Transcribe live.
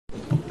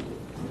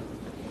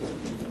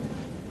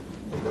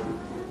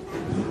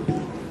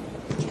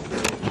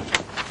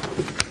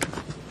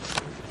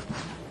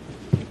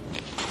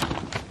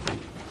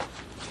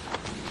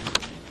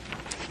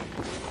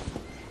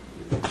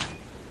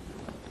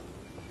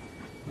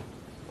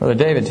Brother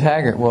David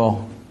Taggart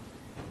will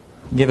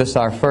give us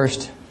our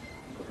first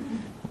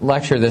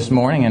lecture this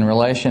morning in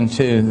relation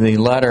to the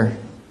letter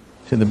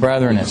to the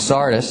brethren at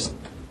Sardis.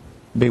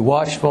 Be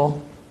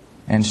watchful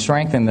and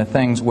strengthen the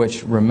things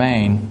which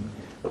remain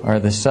are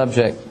the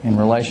subject in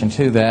relation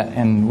to that,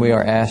 and we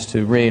are asked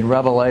to read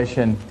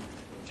Revelation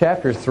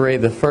chapter 3,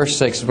 the first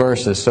 6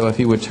 verses. So if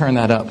you would turn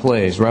that up,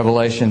 please.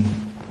 Revelation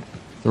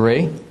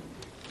 3,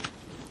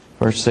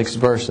 first 6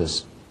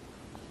 verses.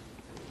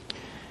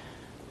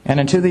 And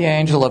unto the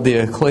angel of the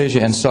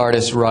ecclesia in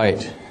Sardis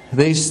write,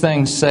 These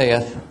things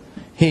saith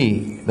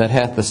he that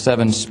hath the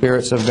 7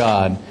 spirits of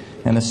God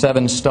and the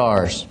 7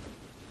 stars.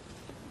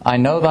 I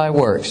know thy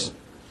works,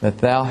 that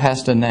thou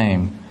hast a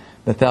name,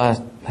 that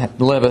thou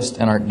livest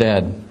and art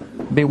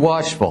dead. Be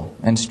watchful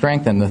and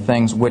strengthen the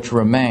things which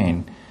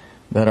remain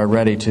that are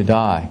ready to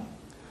die.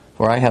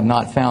 For I have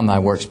not found thy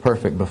works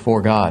perfect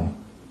before God.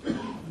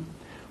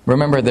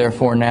 Remember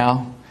therefore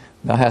now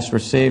thou hast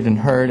received and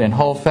heard, and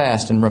hold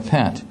fast and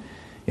repent.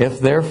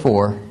 If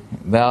therefore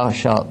thou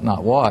shalt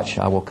not watch,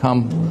 I will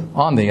come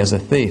on thee as a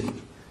thief,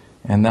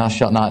 and thou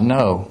shalt not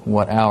know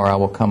what hour I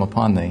will come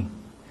upon thee.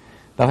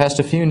 Thou hast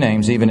a few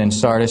names even in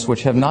Sardis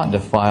which have not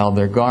defiled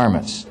their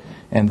garments,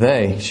 and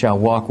they shall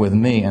walk with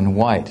me in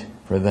white,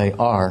 for they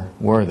are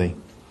worthy.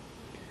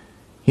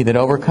 He that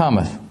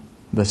overcometh,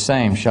 the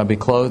same shall be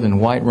clothed in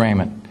white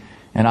raiment,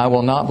 and I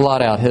will not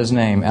blot out his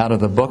name out of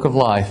the book of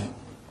life,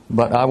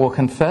 but I will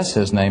confess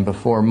his name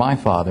before my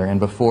Father and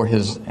before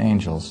his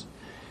angels.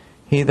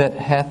 He that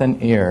hath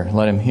an ear,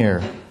 let him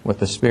hear what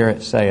the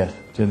Spirit saith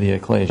to the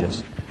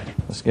ecclesias.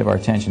 Let's give our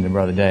attention to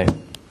Brother Dave.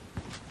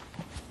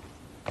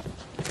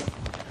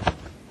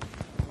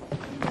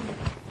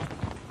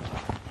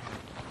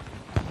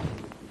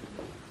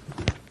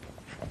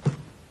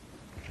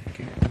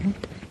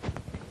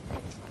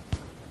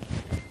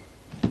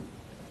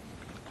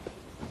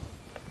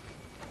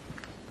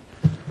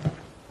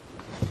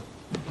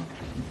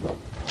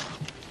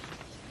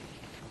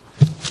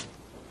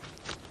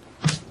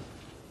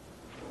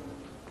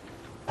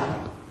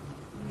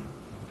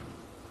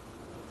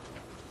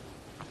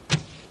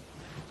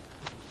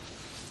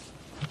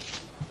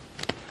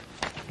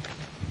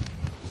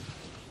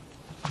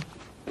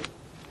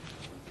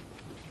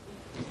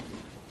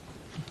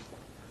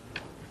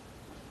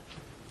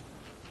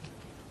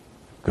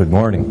 Good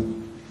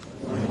morning.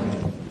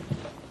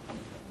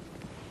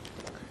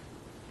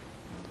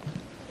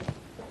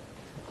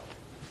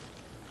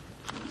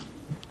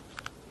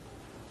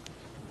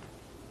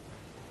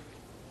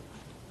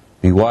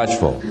 Be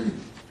watchful.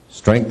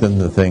 Strengthen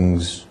the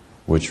things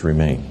which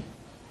remain.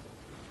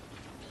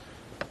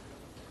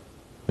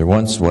 There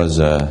once was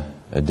a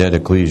dead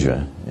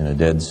ecclesia in a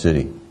dead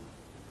city.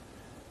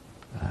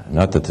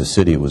 Not that the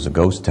city was a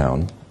ghost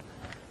town,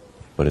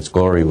 but its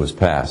glory was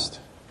past.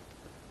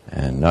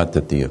 And not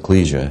that the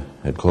ecclesia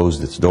had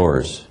closed its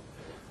doors,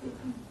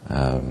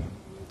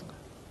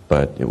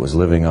 but it was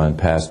living on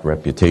past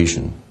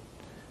reputation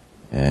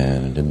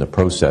and in the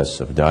process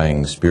of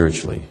dying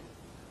spiritually.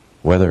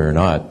 Whether or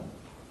not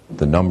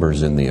the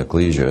numbers in the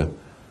ecclesia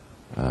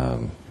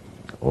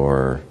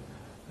or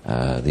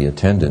the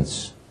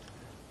attendance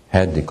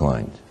had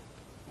declined.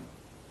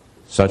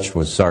 Such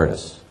was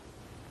Sardis.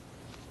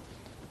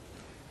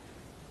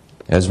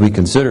 As we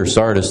consider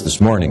Sardis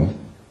this morning,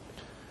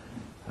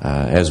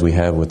 as we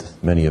have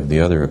with many of the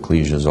other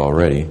ecclesias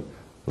already,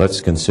 let's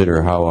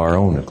consider how our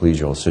own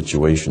ecclesial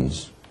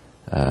situations,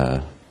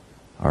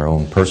 our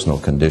own personal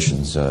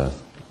conditions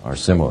are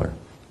similar,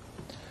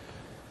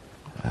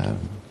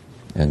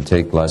 and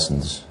take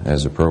lessons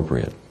as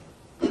appropriate.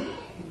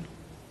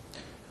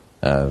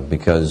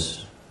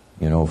 Because,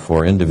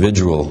 for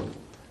individual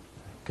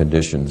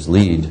conditions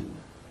lead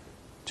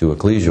to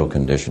ecclesial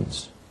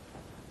conditions,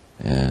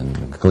 and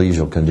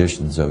ecclesial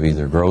conditions of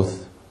either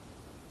growth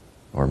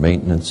or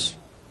maintenance,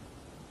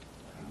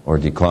 or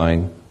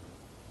decline,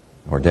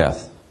 or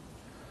death.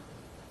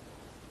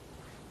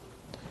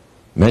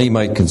 Many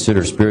might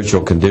consider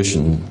spiritual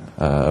condition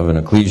of an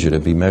ecclesia to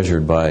be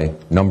measured by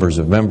numbers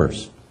of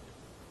members.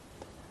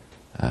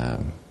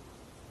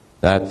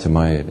 That,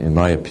 in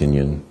my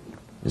opinion,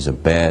 is a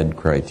bad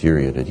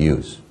criteria to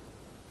use.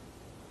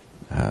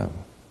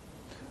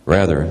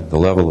 Rather, the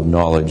level of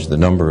knowledge, the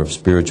number of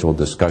spiritual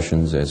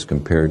discussions as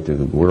compared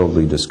to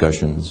worldly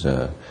discussions,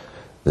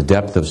 the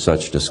depth of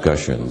such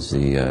discussions,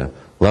 the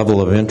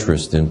level of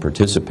interest in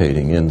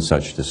participating in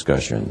such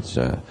discussions,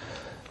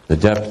 the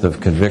depth of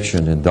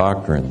conviction in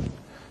doctrine,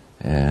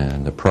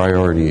 and the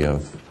priority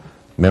of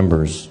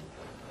members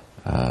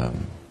that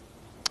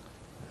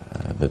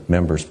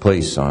members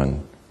place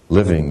on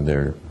living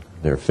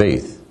their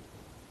faith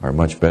are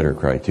much better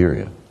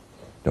criteria,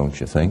 don't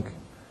you think?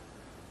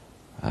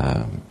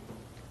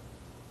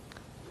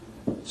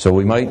 So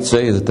we might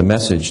say that the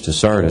message to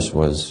Sardis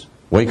was,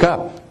 wake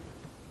up.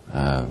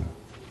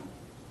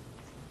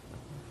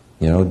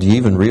 Do you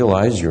even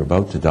realize you're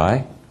about to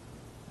die?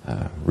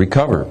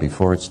 Recover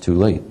before it's too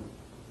late.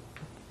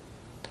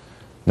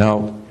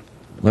 Now,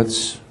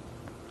 let's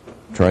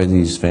try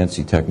these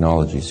fancy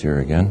technologies here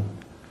again.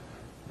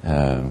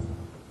 And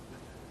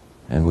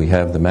and we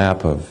have the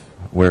map of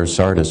where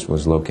Sardis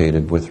was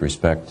located with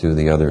respect to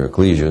the other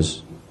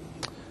ecclesias.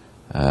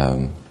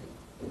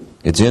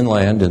 It's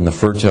inland in the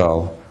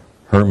fertile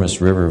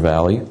Hermus River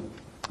Valley,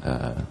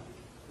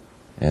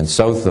 and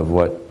south of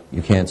what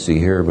you can't see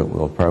here, but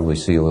we'll probably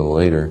see a little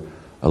later,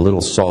 a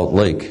little salt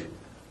lake,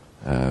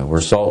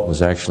 where salt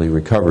was actually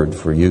recovered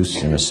for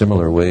use in a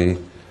similar way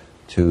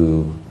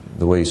to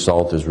the way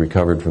salt is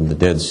recovered from the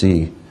Dead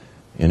Sea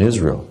in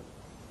Israel.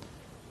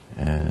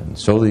 And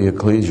so the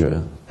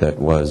ecclesia that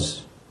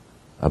was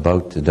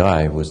about to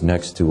die was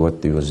next to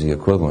what was the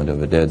equivalent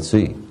of a Dead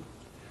Sea.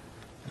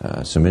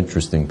 Some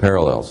interesting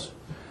parallels.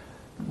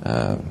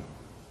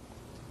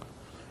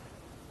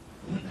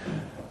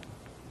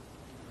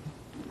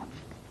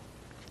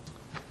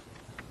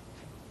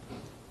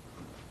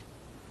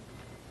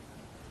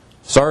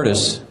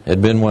 Sardis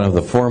had been one of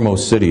the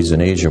foremost cities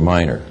in Asia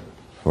Minor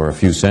for a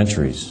few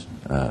centuries,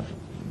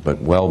 but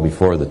well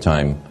before the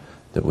time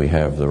that we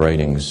have the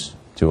writings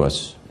to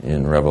us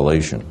in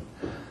Revelation.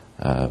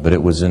 But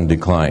it was in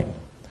decline.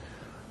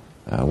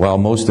 While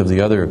most of the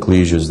other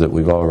ecclesias that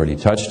we've already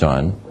touched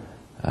on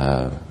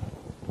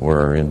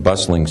were in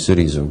bustling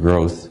cities of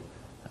growth,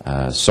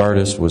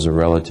 Sardis was a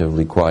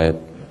relatively quiet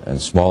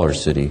and smaller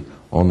city,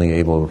 only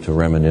able to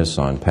reminisce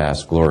on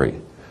past glory.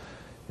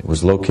 It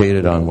was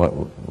located on what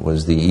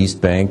was the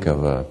east bank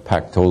of a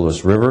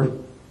Pactolus River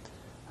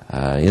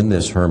in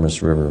this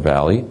Hermus River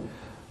Valley,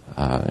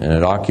 and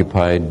it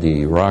occupied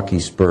the rocky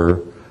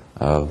spur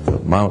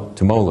of Mount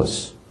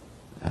Tmolus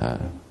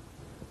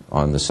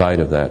on the side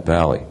of that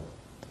valley.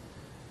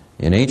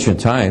 In ancient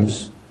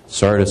times,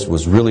 Sardis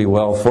was really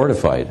well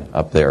fortified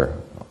up there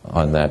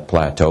on that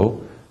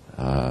plateau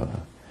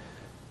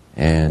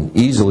and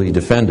easily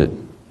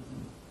defended,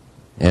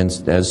 and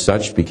as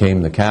such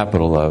became the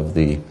capital of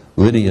the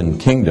Lydian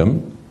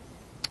kingdom,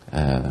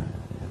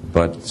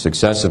 but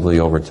successively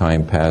over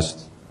time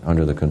passed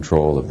under the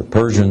control of the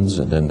Persians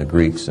and then the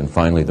Greeks and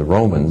finally the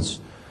Romans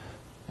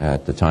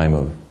at the time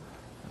of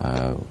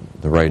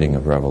the writing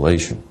of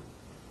Revelation.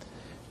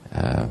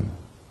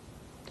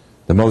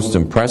 The most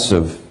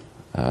impressive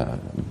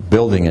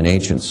building in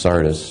ancient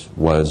Sardis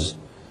was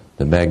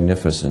the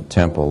magnificent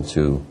temple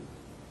to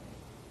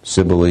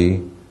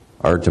Cybele,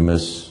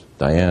 Artemis,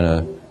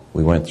 Diana.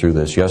 We went through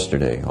this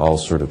yesterday, all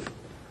sort of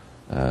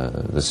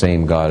the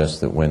same goddess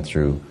that went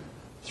through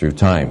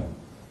time.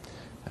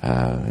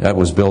 That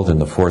was built in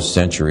the 4th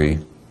century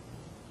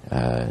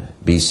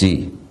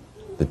BC.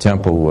 The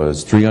temple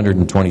was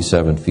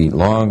 327 feet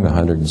long,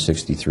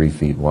 163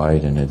 feet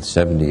wide, and had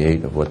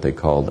 78 of what they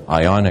called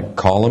ionic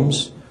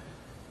columns,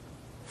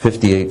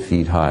 58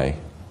 feet high.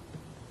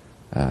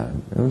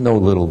 No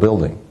little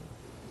building.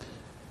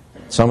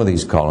 Some of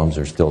these columns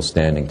are still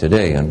standing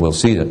today, and we'll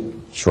see it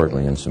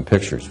shortly in some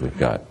pictures we've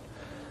got.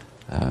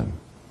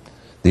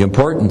 The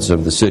importance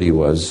of the city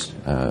was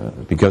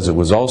because it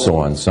was also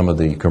on some of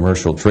the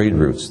commercial trade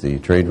routes, the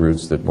trade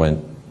routes that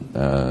went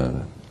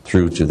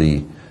through to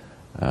the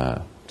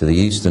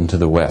east and to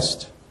the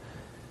west.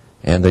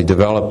 And they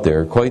developed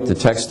there quite the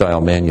textile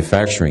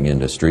manufacturing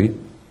industry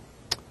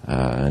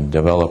and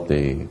developed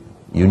a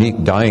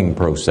unique dyeing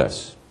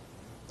process.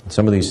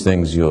 Some of these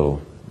things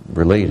you'll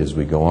relate as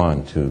we go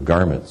on to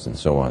garments and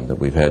so on that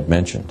we've had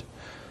mentioned.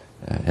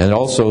 And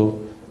also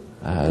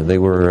they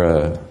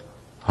were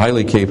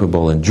highly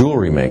capable in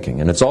jewelry making.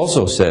 And it's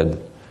also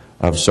said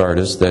of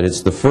Sardis that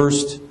it's the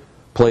first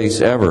place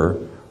ever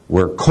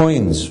where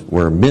coins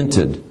were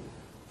minted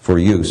for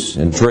use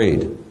in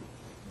trade.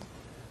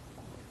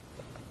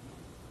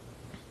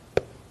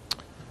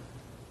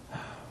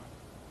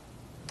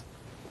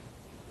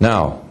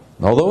 Now,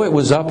 although it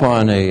was up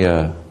on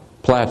a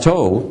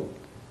plateau,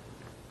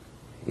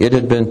 it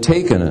had been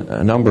taken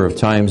a number of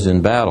times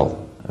in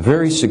battle. A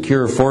very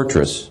secure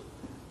fortress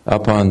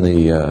up on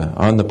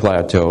the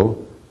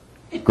plateau.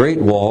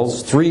 Great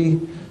walls, three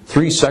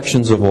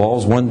sections of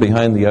walls, one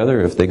behind the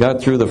other. If they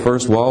got through the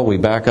first wall, we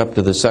back up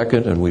to the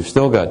second, and we've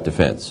still got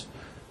defense.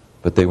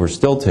 But they were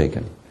still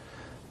taken.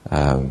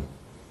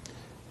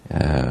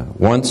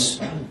 Once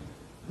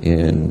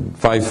in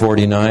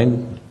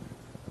 549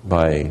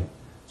 by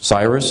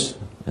Cyrus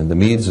and the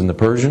Medes and the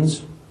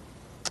Persians,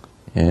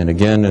 and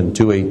again in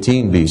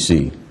 218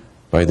 BC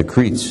by the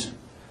Cretes.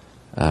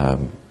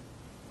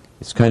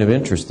 It's kind of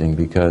interesting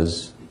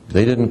because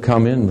they didn't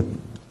come in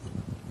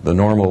the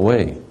normal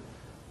way.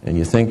 And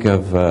you think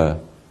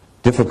of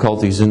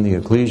difficulties in the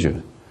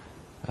ecclesia.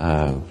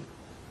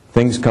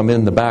 Things come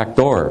in the back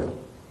door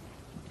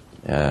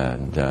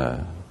and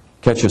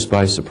catch us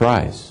by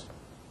surprise.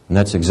 And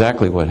that's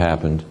exactly what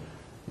happened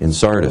in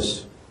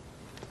Sardis.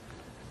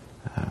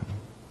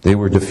 They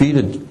were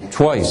defeated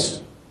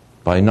twice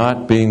by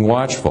not being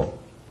watchful.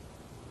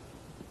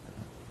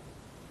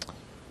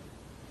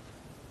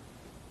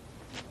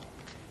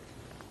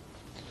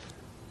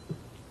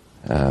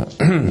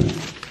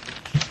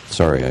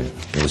 Sorry,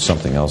 there was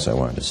something else I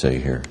wanted to say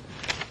here.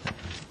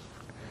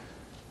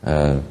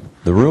 The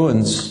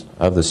ruins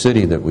of the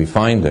city that we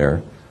find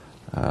there,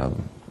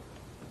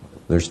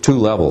 there's two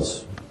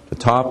levels. The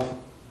top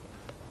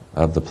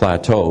of the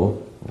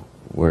plateau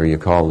where you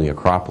call the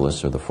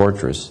Acropolis or the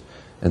fortress,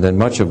 and then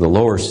much of the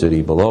lower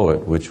city below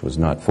it, which was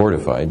not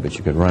fortified, but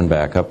you could run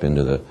back up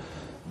into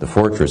the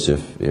fortress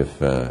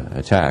if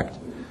attacked.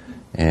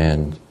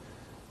 And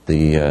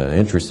the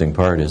interesting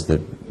part is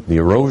that the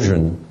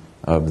erosion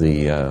of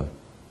the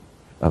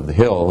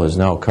hill has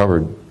now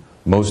covered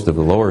most of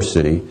the lower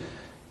city,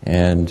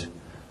 and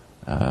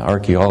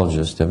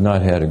archaeologists have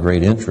not had a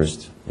great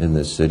interest in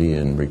this city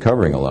in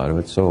recovering a lot of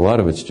it, so a lot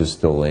of it's just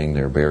still laying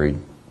there buried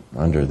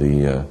under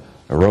the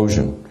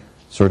erosion.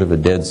 Sort of a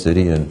dead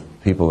city, and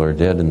people are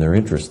dead in their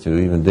interest to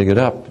even dig it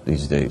up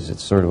these days.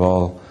 It's sort of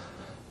all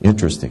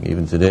interesting.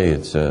 Even today,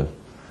 it's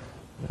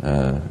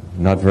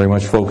not very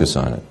much focus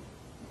on it.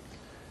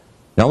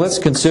 Now let's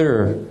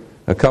consider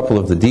a couple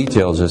of the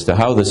details as to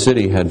how the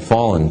city had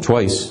fallen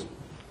twice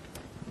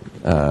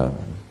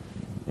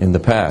in the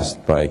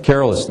past, by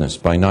carelessness,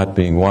 by not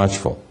being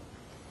watchful.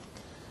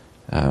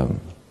 In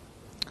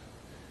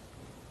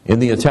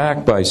the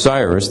attack by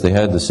Cyrus, they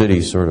had the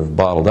city sort of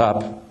bottled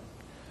up,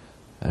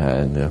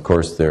 and of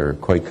course they're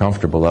quite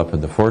comfortable up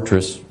in the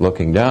fortress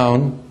looking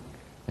down,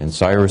 and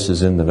Cyrus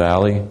is in the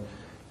valley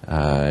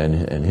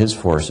and his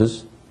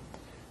forces.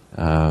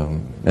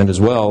 And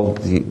as well,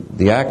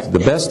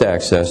 the best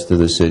access to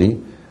the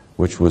city,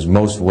 which was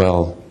most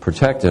well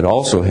protected,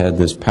 also had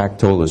this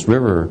Pactolus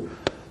River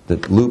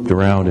that looped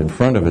around in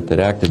front of it that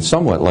acted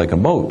somewhat like a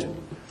moat.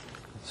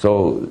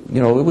 So,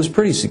 it was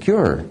pretty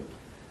secure.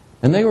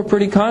 And they were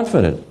pretty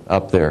confident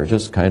up there,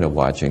 just kind of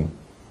watching.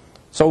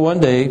 So one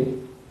day,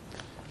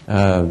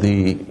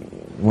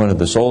 one of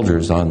the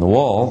soldiers on the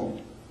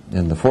wall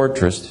in the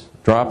fortress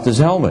dropped his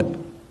helmet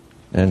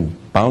and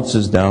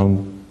bounces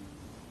down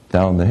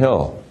the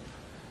hill.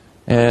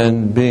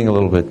 And being a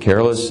little bit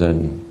careless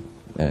and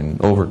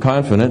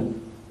overconfident,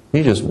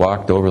 he just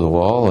walked over the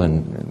wall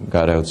and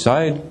got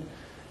outside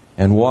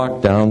and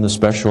walked down the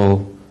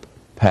special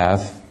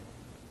path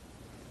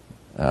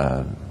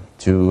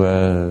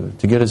to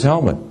get his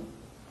helmet.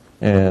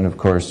 And of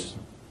course,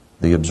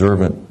 the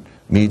observant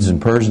Medes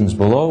and Persians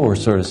below were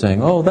sort of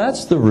saying, "Oh,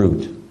 that's the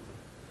route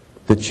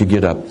that you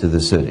get up to the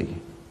city."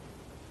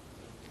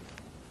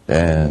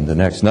 And the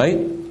next night,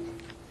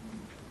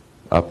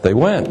 up they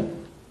went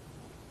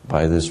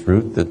by this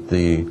route that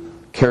the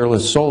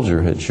careless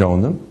soldier had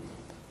shown them,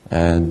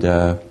 and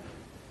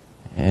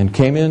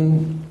came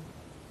in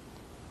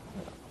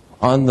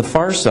on the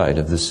far side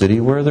of the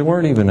city where there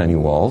weren't even any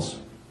walls.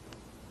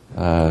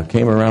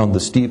 Came around the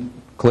steep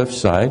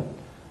cliffside,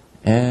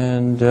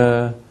 and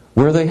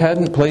where they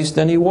hadn't placed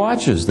any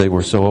watches, they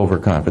were so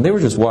overconfident. They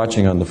were just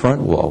watching on the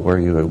front wall where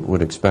you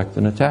would expect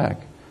an attack.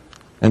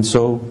 And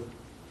so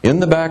in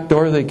the back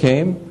door they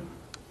came,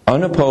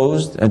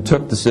 unopposed, and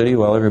took the city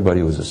while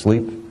everybody was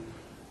asleep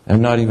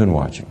and not even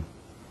watching.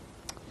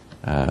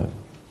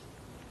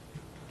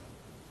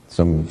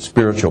 Some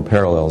spiritual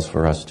parallels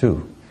for us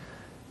too.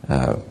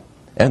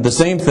 And the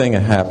same thing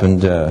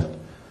happened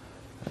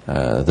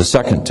the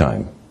second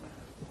time,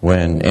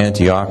 when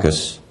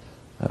Antiochus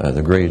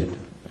the Great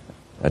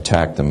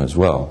attacked them as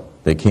well.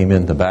 They came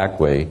in the back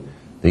way,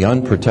 the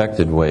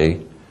unprotected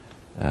way,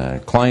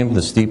 climbed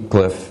the steep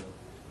cliff,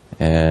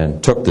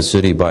 and took the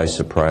city by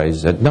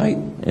surprise at night,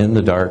 in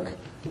the dark,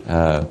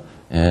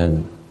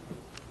 and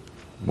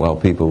while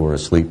people were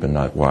asleep and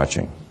not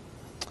watching.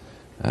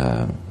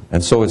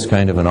 And so it's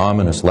kind of an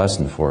ominous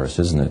lesson for us,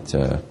 isn't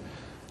it?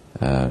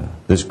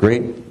 This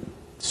great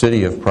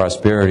city of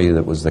prosperity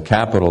that was the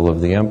capital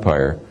of the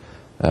empire,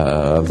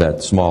 of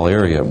that small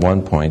area at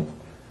one point,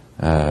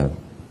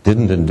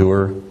 didn't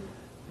endure,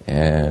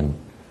 and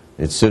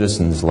its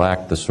citizens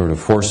lacked the sort of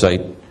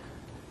foresight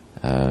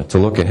to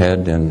look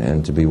ahead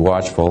and to be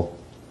watchful,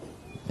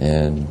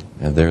 and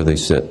there they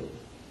sit,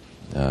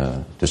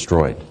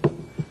 destroyed.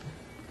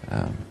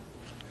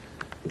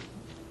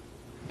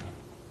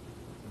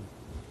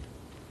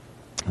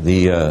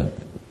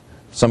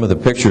 Some of the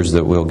pictures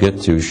that we'll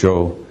get to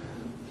show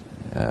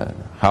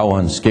how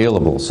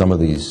unscalable some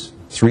of these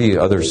three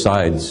other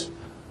sides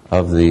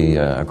of the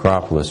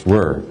Acropolis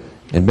were.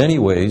 In many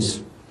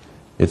ways,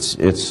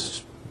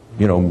 it's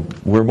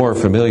we're more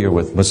familiar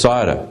with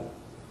Masada,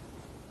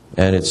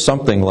 and it's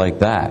something like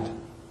that,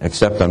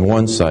 except on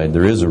one side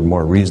there is a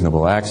more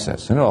reasonable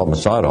access. And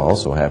Masada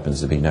also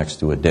happens to be next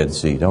to a Dead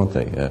Sea, don't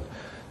they?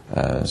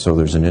 So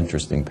there's an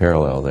interesting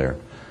parallel there.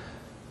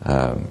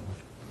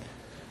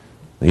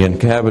 The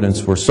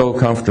inhabitants were so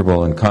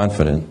comfortable and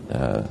confident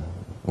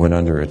when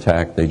under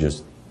attack, they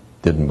just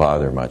didn't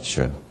bother much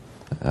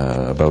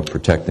about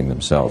protecting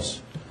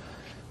themselves,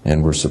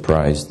 and were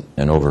surprised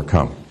and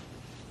overcome.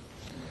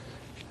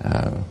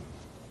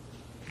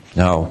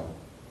 Now,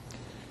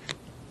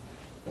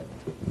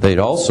 they'd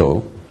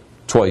also,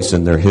 twice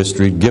in their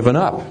history, given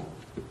up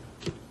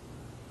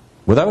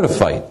without a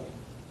fight.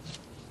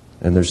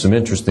 And there's some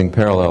interesting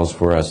parallels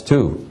for us,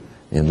 too,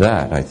 in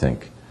that, I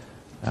think.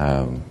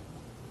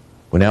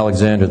 When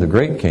Alexander the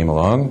Great came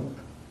along,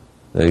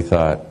 they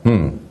thought,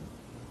 a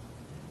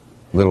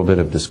little bit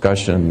of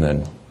discussion,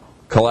 and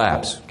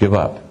collapse, give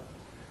up.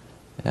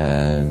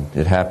 And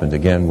it happened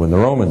again when the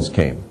Romans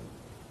came.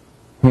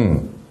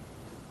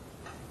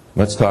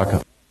 Let's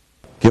talk,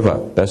 give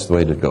up, best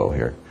way to go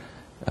here.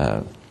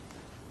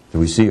 Do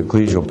we see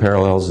ecclesial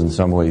parallels in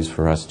some ways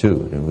for us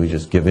too? Do we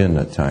just give in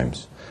at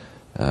times?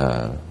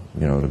 To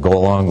go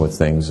along with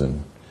things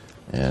and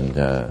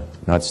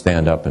not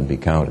stand up and be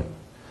counted.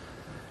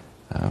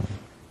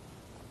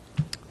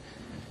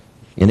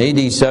 In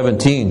AD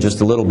 17,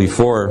 just a little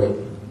before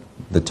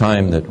the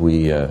time that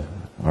we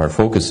are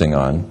focusing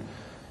on,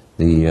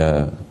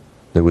 there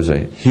was a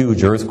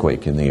huge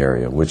earthquake in the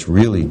area which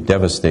really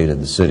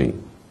devastated the city.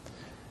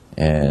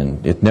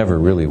 And it never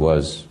really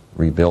was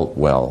rebuilt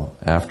well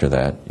after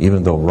that,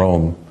 even though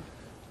Rome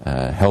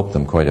helped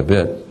them quite a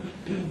bit.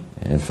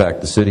 In fact,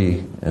 the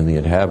city and the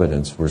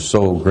inhabitants were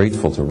so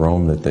grateful to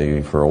Rome that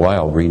they, for a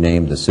while,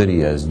 renamed the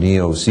city as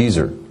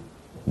Neo-Caesar,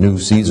 New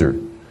Caesar.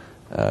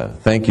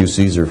 Thank you,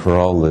 Caesar, for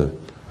all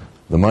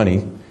the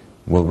money.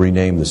 We'll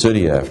rename the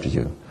city after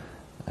you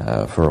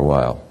for a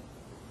while.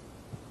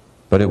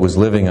 But it was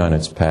living on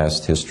its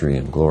past history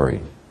and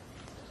glory.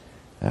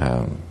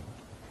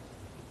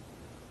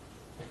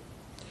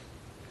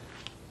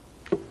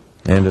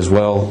 And as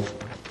well,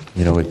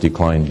 it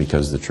declined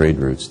because the trade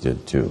routes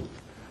did too.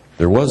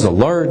 There was a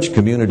large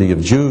community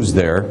of Jews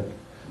there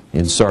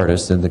in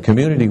Sardis, and the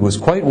community was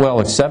quite well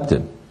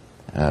accepted.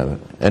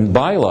 And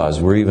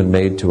bylaws were even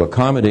made to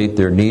accommodate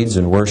their needs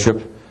in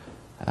worship.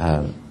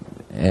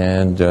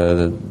 And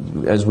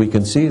as we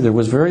can see, there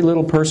was very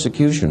little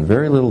persecution,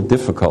 very little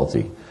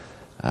difficulty.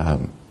 As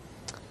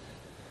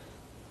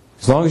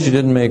long as you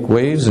didn't make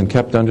waves and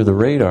kept under the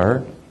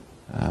radar,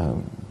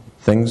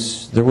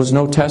 there was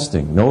no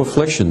testing, no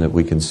affliction that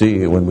we can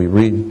see when we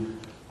read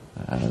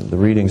the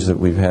readings that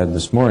we've had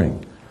this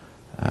morning.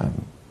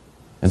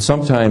 And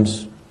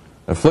sometimes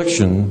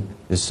affliction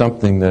is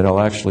something that will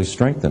actually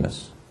strengthen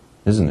us,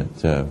 isn't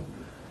it?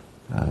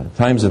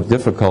 Times of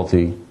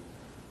difficulty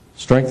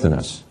strengthen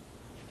us.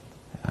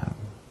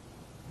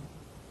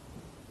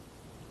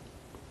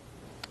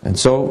 And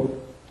so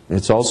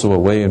it's also a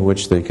way in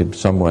which they could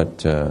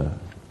somewhat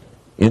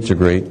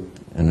integrate.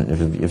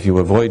 And if you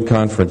avoid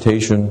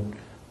confrontation,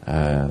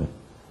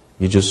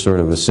 you just sort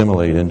of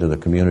assimilate into the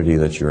community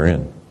that you're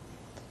in.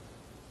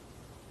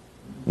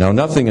 Now,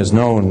 nothing is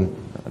known,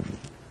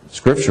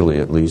 scripturally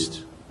at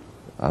least,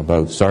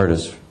 about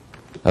Sardis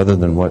other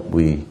than what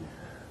we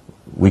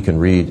can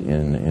read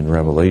in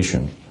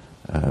Revelation.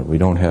 We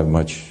don't have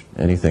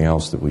anything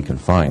else that we can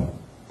find.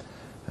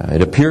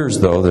 It appears,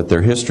 though, that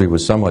their history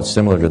was somewhat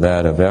similar to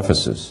that of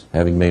Ephesus,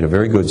 having made a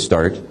very good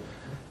start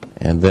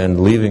and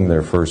then leaving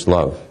their first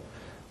love.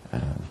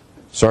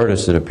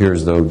 Sardis, it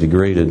appears, though,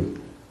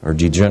 degraded or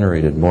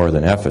degenerated more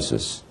than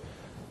Ephesus,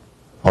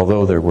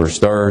 although there were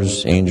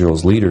stars,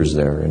 angels, leaders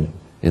there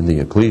in the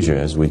ecclesia,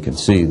 as we can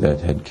see,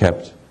 that had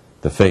kept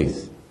the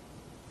faith.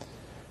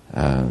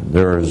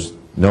 There is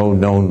no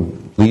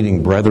known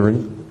leading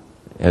brethren,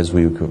 as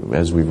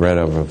we've read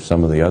of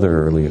some of the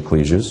other early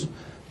ecclesias.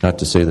 Not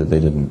to say that they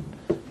didn't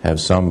have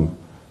some,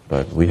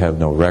 but we have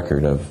no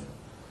record of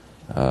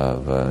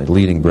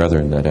leading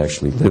brethren that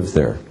actually lived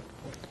there.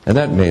 And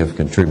that may have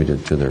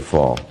contributed to their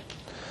fall.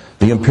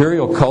 The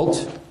imperial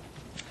cult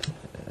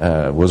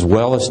was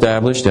well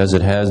established, as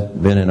it has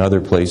been in other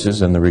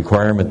places, and the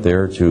requirement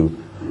there to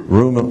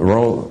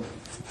follow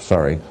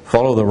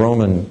the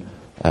Roman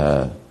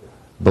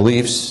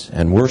beliefs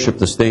and worship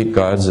the state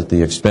gods at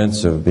the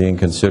expense of being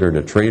considered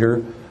a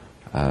traitor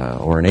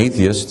or an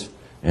atheist,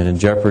 and in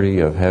jeopardy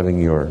of having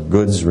your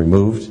goods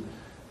removed,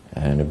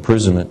 and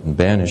imprisonment and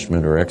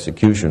banishment or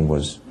execution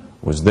was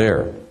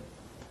there.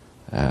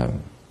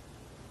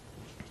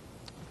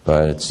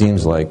 But it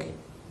seems like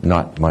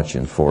not much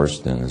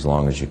enforced, and as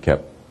long as you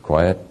kept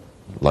quiet,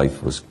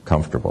 life was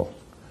comfortable.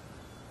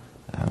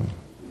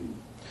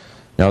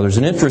 Now, there's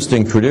an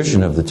interesting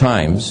tradition of the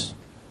times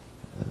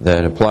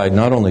that applied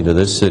not only to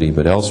this city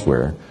but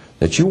elsewhere,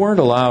 that you weren't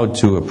allowed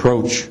to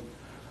approach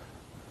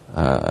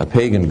a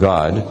pagan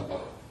god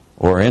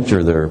or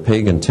enter their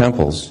pagan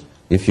temples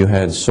if you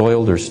had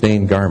soiled or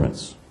stained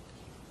garments.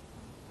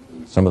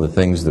 Some of the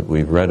things that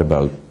we've read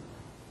about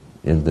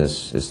in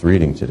this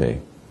reading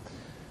today.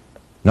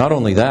 Not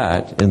only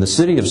that, in the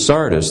city of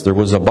Sardis there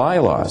was a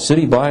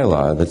city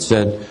bylaw that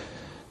said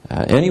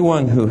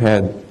anyone who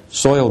had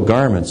soiled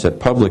garments at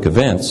public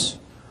events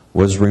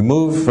was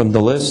removed from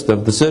the list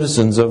of the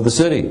citizens of the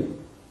city.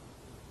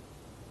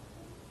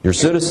 Your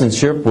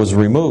citizenship was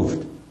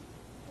removed.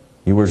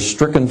 You were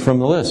stricken from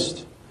the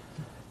list.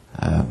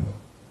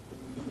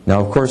 Now,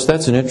 of course,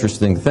 that's an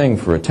interesting thing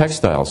for a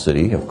textile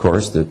city, of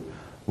course, that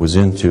was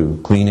into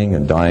cleaning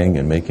and dyeing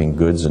and making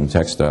goods and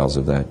textiles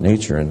of that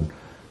nature, and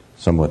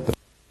somewhat the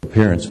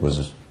appearance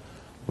was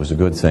a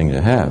good thing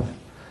to have.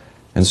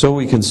 And so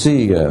we can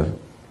see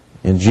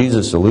in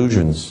Jesus'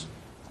 allusions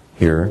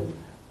here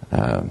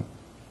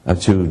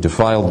to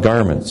defiled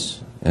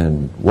garments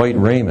and white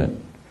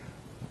raiment,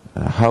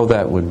 how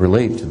that would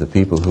relate to the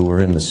people who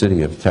were in the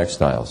city of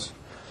textiles.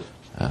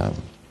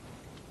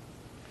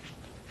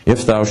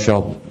 If thou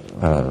shalt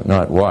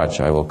not watch,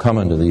 I will come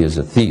unto thee as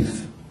a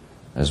thief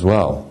as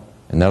well.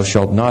 And thou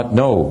shalt not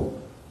know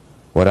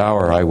what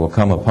hour I will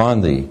come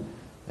upon thee.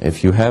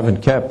 If you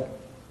haven't kept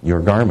your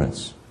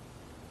garments.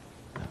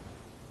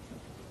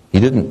 He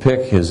didn't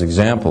pick his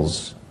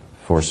examples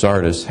for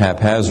Sardis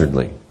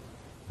haphazardly,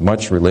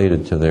 much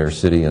related to their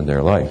city and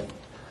their life.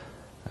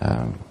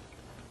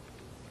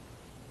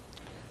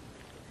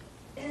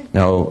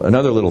 Now,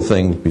 another little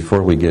thing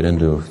before we get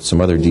into some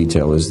other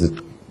detail is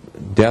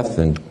that death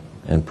and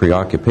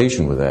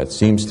preoccupation with that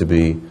seems to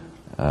be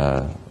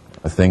a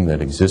thing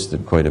that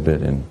existed quite a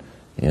bit in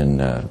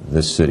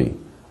this city.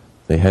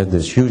 They had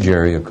this huge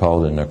area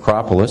called a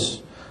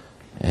necropolis,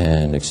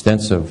 and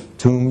extensive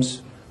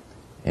tombs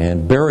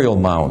and burial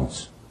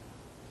mounds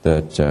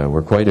that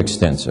were quite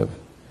extensive.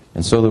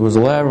 And so there was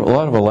a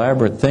lot of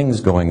elaborate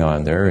things going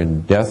on there,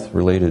 and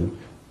death-related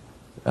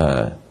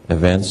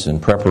events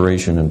and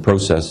preparation and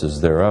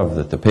processes thereof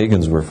that the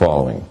pagans were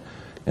following.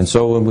 And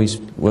so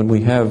when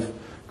we have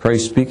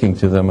Christ speaking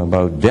to them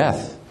about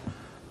death,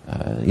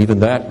 even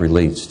that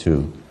relates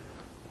to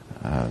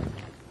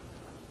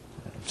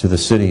the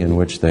city in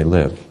which they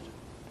lived.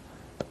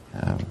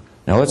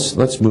 Now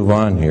let's move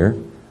on here.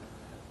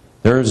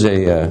 There's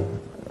a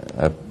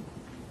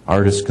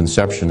artist's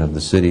conception of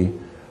the city.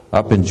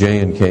 Up in J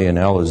and K and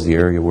L is the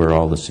area where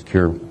all the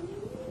secure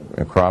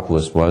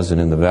Acropolis was, and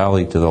in the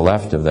valley to the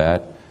left of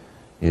that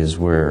is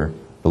where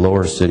the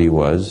lower city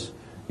was.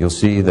 You'll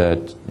see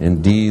that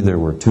in D there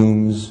were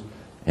tombs,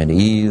 and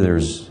E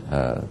there's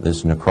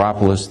this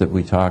necropolis that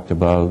we talked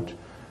about.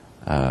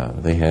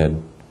 They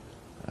had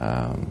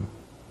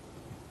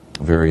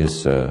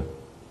various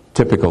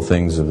typical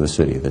things of the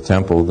city: the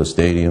temple, the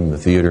stadium, the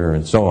theater,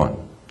 and so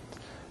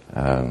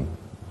on.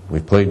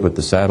 We've played with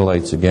the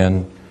satellites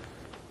again,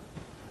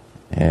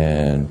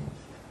 and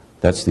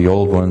that's the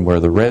old one where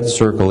the red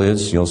circle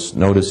is. You'll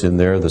notice in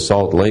there the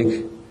Salt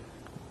Lake,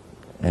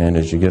 and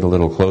as you get a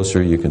little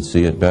closer you can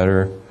see it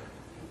better.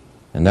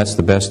 And that's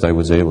the best I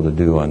was able to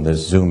do on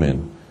this zoom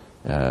in.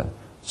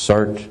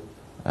 Sart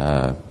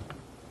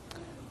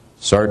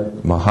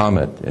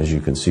Muhammad, as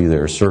you can see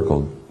there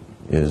circled,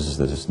 is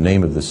the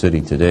name of the city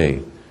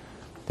today.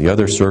 The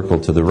other circle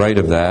to the right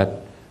of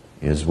that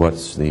is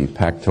what's the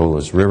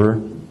Pactolus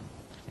River,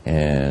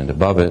 and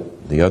above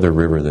it, the other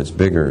river that's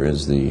bigger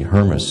is the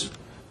Hermus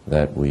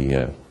that we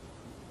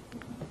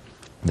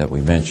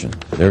mentioned.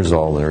 There's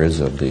all there is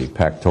of the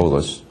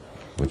Pactolus,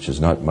 which is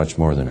not much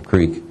more than a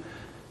creek.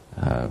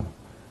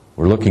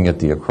 We're looking at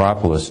the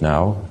Acropolis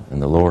now in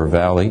the lower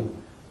valley,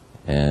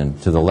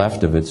 and to the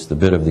left of it's the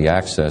bit of the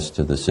access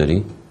to the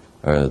city,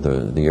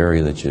 the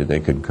area that they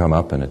could come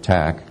up and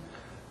attack.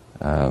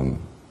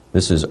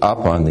 This is up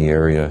on the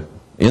area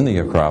in the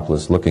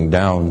Acropolis, looking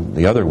down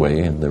the other way,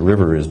 and the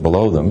river is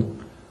below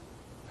them.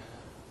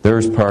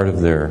 There's part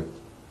of their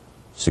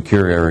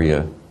secure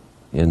area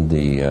in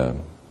the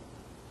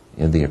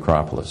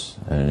Acropolis,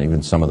 and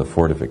even some of the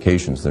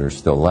fortifications that are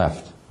still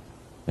left,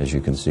 as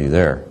you can see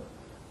there.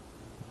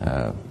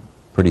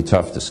 Pretty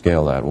tough to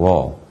scale that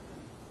wall.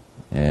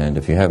 And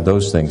if you have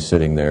those things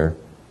sitting there,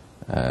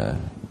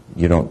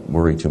 you don't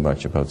worry too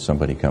much about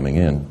somebody coming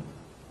in.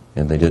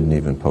 And they didn't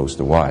even post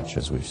a watch,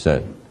 as we've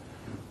said,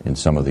 in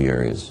some of the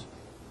areas.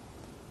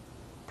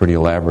 Pretty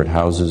elaborate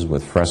houses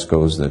with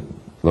frescoes that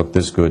look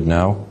this good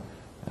now.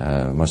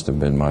 Must have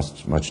been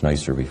much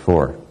nicer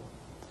before.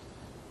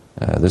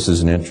 This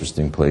is an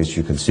interesting place.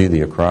 You can see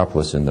the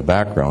Acropolis in the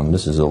background.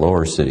 This is a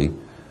lower city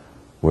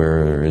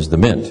where is the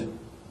Mint,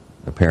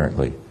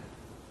 apparently.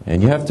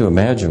 And you have to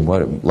imagine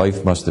what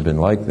life must have been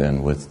like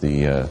then with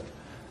the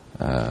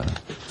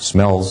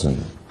smells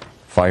and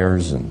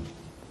fires and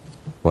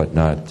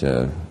whatnot.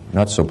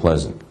 Not so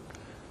pleasant.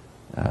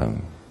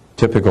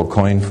 Typical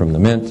coin from the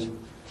Mint.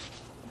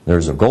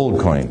 There's a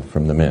gold coin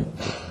from the Mint.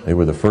 They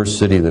were the first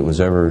city that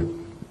was ever,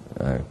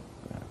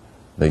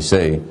 they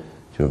say,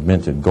 to have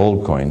minted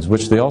gold coins,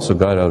 which they also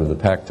got out of the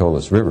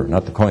Pactolus River.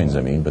 Not the coins,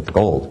 I mean, but the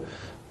gold.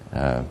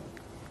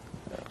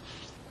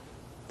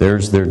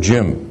 There's their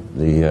gym.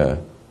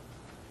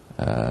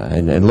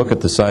 And look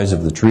at the size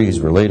of the trees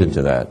related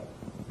to that.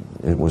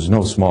 It was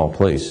no small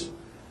place.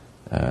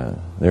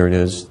 There it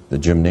is, the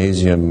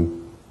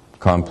gymnasium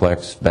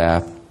complex,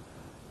 bath,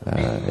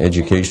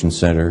 education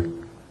center.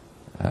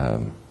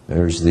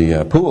 There's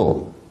the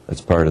pool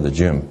that's part of the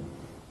gym.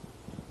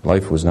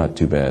 Life was not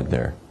too bad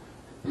there.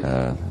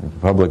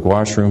 Public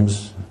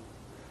washrooms.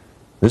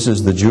 This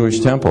is the Jewish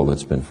temple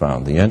that's been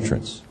found, the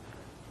entrance.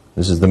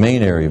 This is the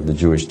main area of the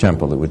Jewish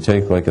temple. It would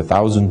take like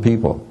 1,000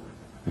 people.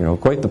 You know,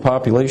 quite the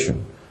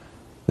population.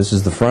 This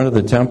is the front of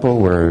the temple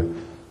where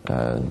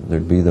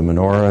there'd be the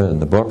menorah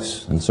and the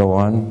books and so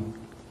on.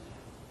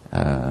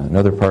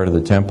 Another part of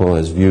the temple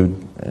is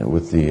viewed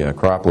with the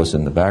Acropolis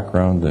in the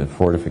background, the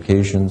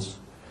fortifications.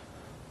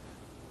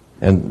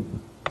 And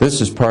this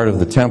is part of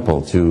the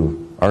temple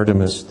to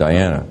Artemis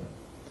Diana.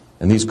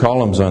 And these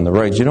columns on the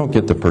right, you don't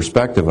get the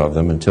perspective of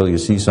them until you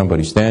see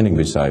somebody standing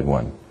beside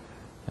one.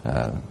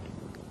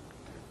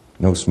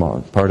 No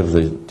small part of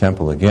the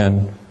temple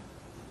again.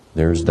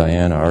 There's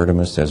Diana,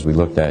 Artemis, as we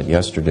looked at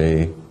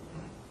yesterday.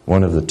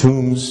 One of the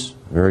tombs,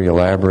 very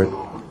elaborate.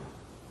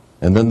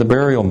 And then the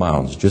burial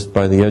mounds just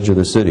by the edge of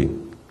the city.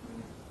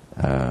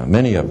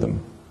 Many of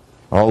them.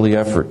 All the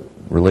effort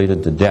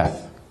related to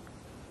death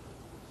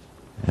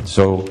And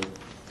so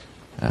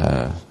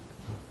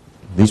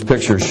these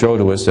pictures show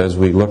to us, as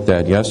we looked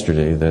at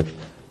yesterday, that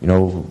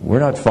we're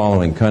not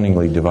following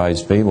cunningly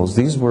devised fables.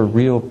 These were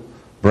real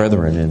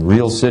brethren in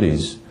real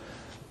cities,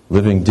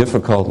 living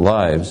difficult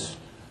lives,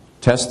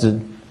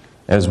 tested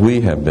as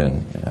we have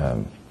been.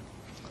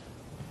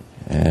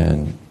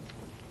 And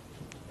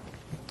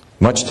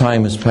much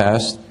time has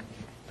passed,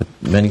 but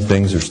many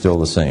things are still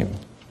the same.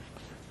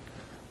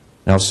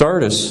 Now,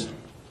 Sardis,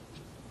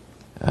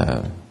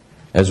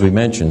 as we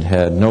mentioned,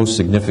 had no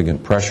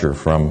significant pressure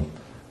from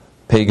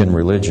pagan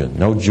religion,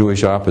 no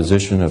Jewish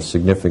opposition of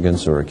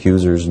significance or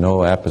accusers,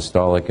 no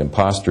apostolic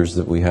impostors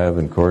that we have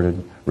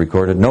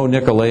recorded, no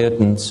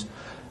Nicolaitans,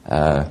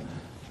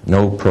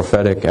 no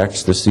prophetic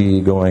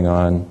ecstasy going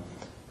on.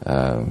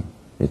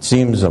 It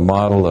seems a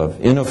model of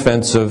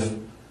inoffensive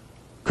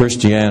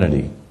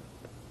Christianity,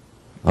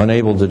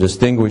 unable to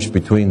distinguish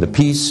between the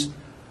peace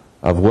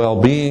of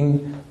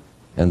well-being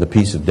and the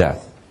peace of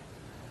death.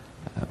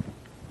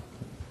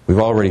 We've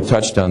already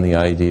touched on the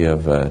idea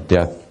of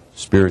death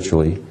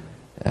spiritually,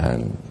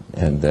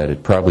 and that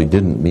it probably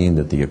didn't mean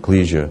that the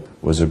ecclesia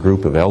was a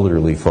group of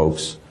elderly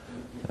folks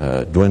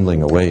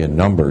dwindling away in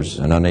numbers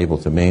and unable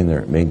to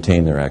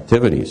maintain their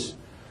activities.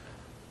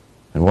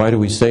 And why do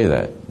we say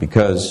that?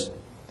 Because,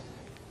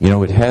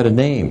 it had a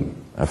name,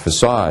 a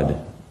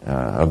facade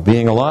of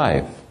being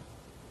alive.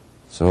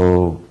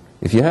 So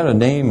if you had a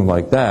name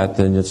like that,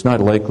 then it's not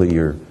likely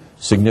you're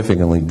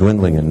significantly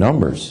dwindling in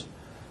numbers.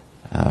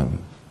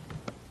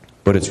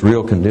 But its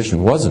real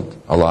condition wasn't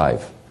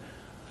alive.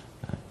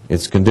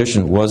 Its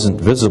condition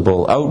wasn't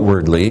visible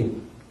outwardly,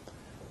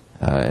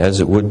 as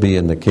it would be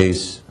in the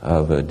case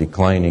of a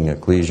declining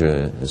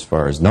ecclesia as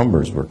far as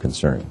numbers were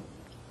concerned.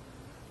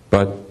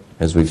 But,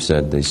 as we've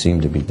said, they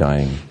seem to be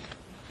dying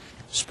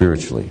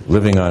spiritually,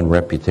 living on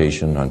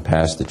reputation, on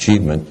past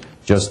achievement,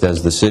 just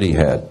as the city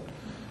had,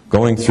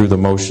 going through the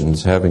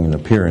motions, having an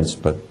appearance,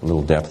 but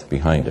little depth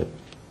behind it.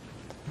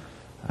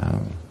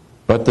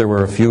 But there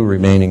were a few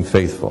remaining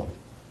faithful.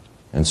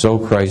 And so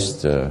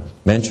Christ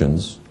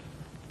mentions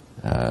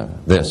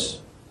this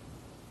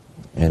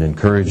and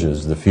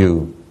encourages the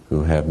few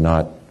who have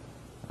not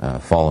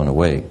fallen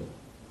away.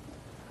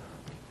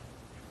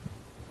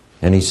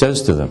 And he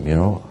says to them,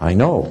 I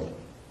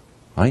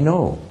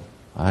know,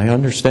 I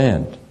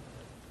understand.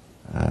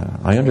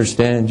 I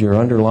understand your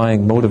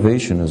underlying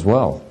motivation as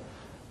well.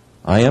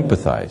 I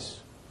empathize.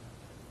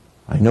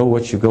 I know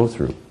what you go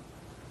through.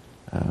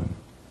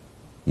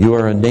 You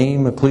are a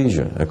name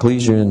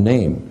ecclesia in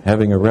name,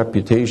 having a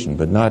reputation,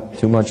 but not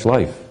too much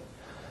life.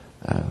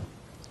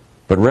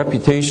 But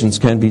reputations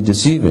can be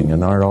deceiving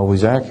and aren't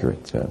always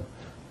accurate.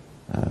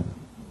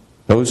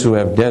 Those who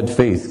have dead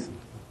faith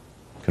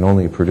can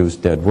only produce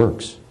dead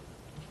works.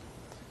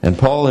 And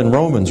Paul in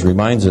Romans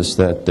reminds us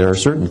that there are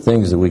certain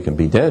things that we can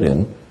be dead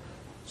in,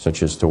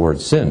 such as toward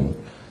sin,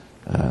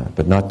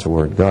 but not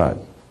toward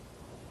God.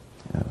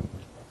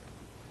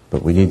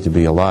 But we need to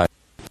be alive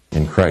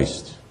in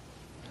Christ.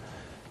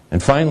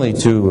 And finally,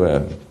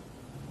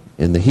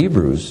 in the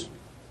Hebrews,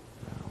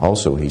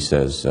 also he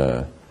says,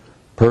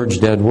 purge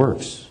dead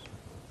works,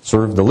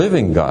 serve the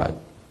living God.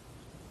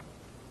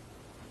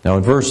 Now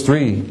in verse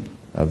 3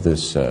 of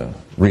this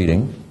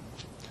reading,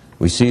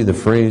 we see the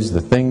phrase,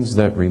 the things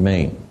that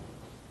remain,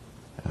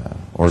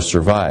 or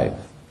survive,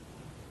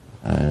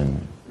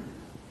 and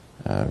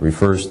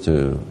refers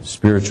to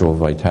spiritual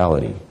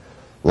vitality.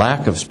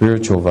 Lack of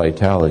spiritual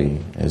vitality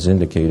is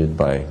indicated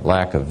by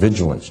lack of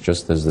vigilance,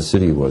 just as the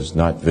city was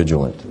not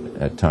vigilant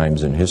at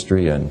times in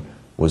history and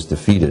was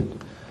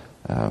defeated.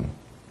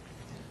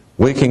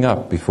 Waking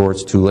up before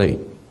it's too late,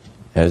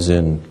 as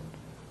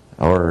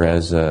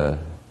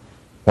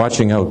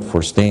watching out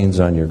for stains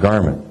on your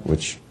garment,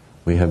 which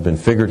we have been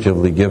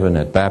figuratively given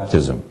at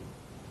baptism.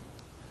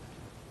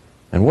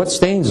 And what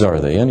stains are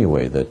they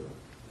anyway that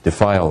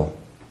defile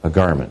a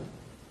garment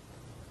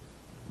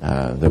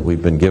that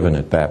we've been given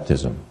at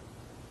baptism?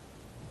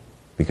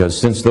 Because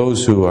since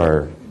those who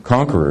are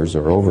conquerors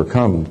or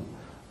overcome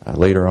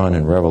later on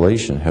in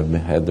Revelation have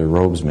had their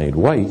robes made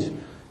white,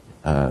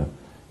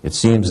 it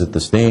seems that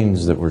the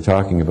stains that we're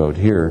talking about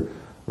here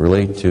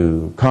relate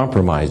to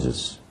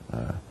compromises,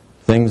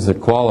 things that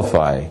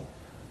qualify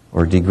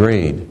or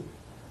degrade.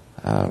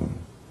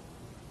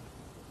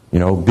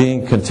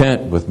 Being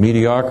content with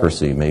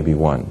mediocrity may be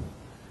one.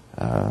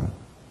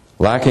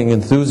 Lacking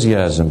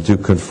enthusiasm to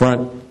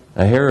confront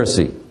a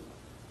heresy.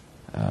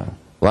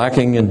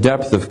 Lacking in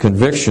depth of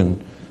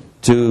conviction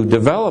to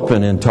develop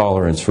an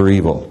intolerance for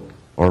evil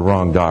or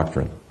wrong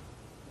doctrine.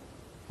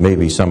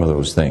 Maybe some of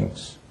those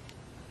things.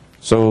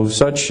 So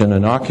such an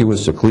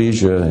innocuous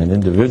ecclesia and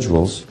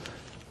individuals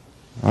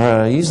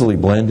easily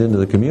blend into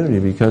the community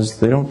because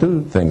they don't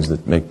do things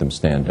that make them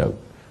stand out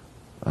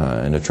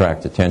and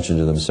attract attention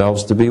to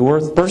themselves to be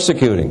worth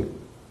persecuting.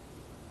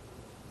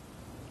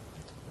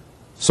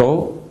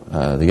 So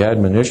the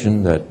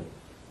admonition that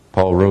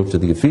Paul wrote to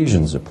the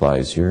Ephesians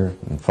applies here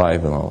in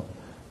 5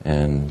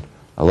 and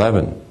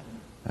 11.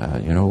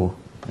 And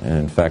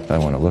in fact, I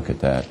want to look at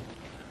that.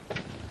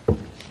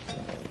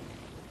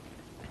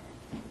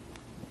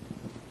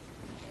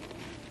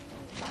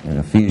 in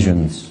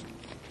Ephesians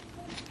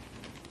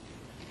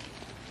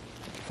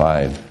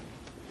 5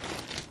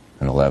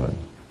 and 11.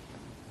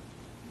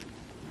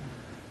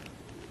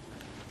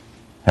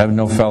 Have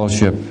no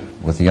fellowship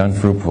with the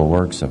unfruitful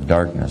works of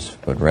darkness,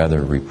 but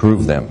rather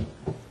reprove them.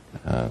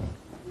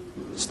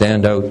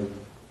 Stand out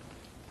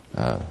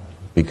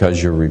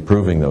because you're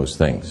reproving those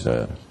things,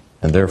 and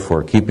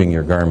therefore keeping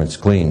your garments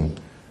clean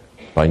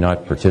by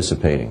not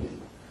participating.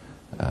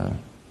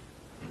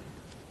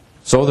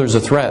 So there's a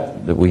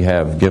threat that we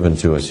have given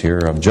to us here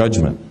of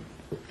judgment.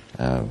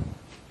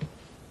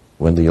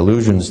 When the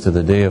allusions to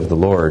the day of the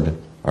Lord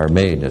are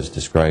made, as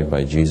described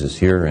by Jesus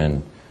here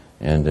and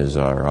as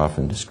are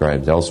often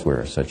described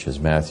elsewhere, such as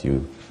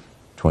Matthew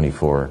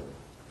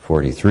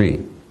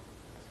 24:43.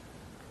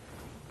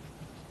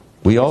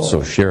 We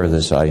also share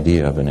this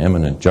idea of an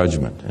imminent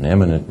judgment, an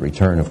imminent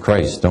return of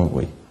Christ, don't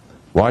we?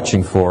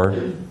 Watching for,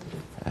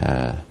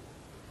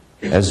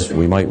 as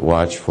we might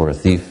watch for a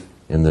thief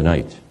in the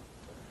night.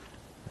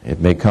 It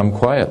may come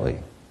quietly.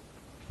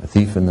 A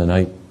thief in the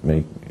night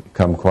may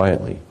come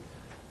quietly.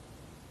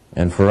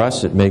 And for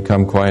us, it may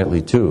come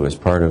quietly too, as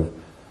part of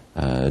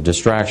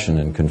distraction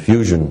and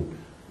confusion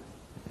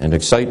and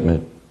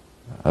excitement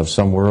of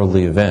some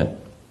worldly event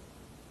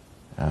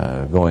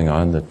going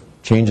on that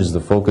changes the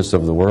focus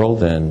of the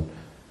world, and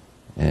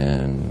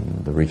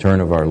the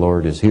return of our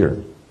Lord is here.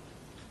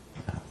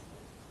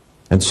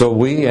 And so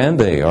we and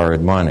they are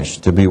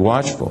admonished to be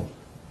watchful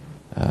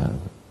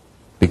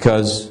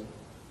because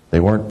they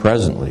weren't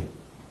presently.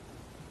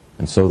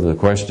 And so the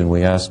question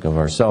we ask of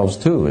ourselves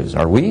too is,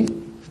 are we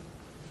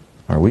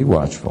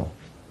watchful?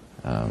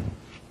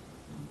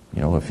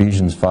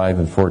 Ephesians 5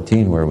 and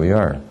 14, where we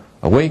are.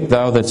 Awake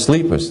thou that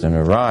sleepest, and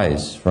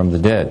arise from the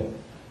dead.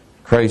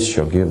 Christ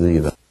shall give thee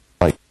the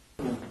light.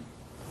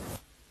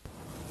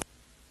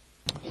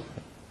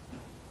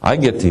 I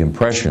get the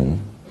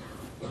impression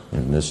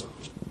in this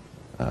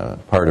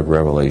part of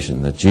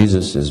Revelation that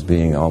Jesus is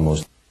being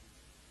almost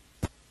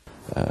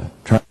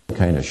trying to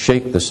kind of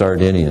shake the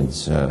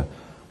Sardinians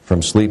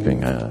from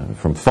sleeping,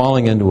 from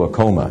falling into a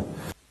coma.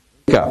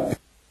 Wake up.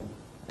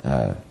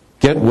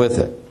 Get with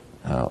it.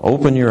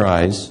 Open your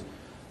eyes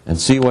and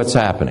see what's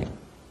happening.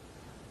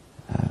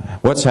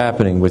 What's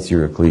happening with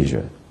your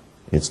ecclesia?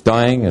 It's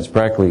dying, it's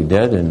practically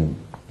dead, and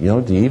do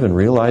you even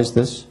realize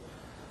this?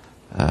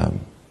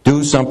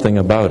 Do something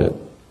about it.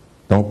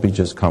 Don't be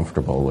just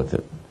comfortable with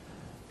it.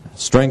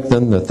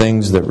 Strengthen the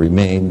things that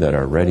remain that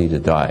are ready to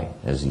die,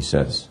 as he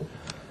says.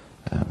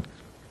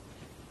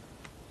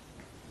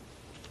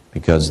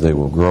 Because they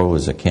will grow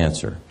as a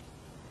cancer.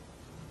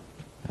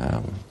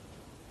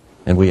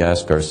 And we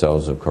ask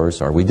ourselves, of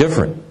course, are we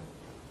different?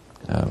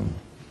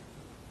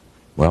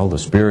 Well, the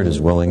spirit is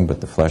willing,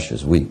 but the flesh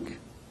is weak.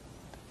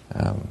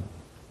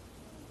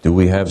 Do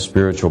we have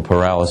spiritual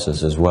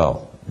paralysis as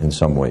well, in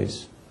some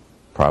ways?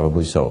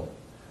 Probably so.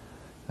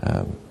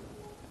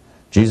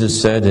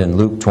 Jesus said in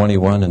Luke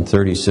 21 and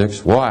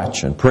 36,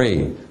 watch and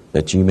pray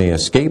that ye may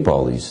escape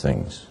all these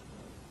things.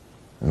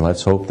 And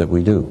let's hope that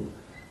we do.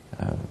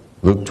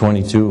 Luke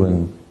 22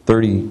 and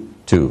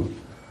 32,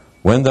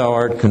 when thou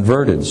art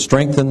converted,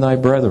 strengthen thy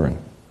brethren.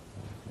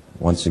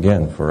 Once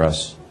again, for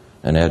us,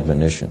 an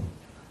admonition.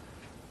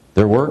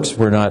 Their works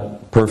were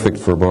not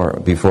perfect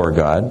before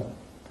God,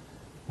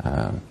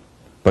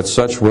 but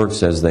such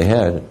works as they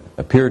had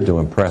appeared to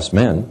impress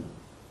men,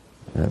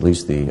 at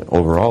least the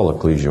overall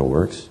ecclesial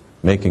works,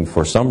 making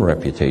for some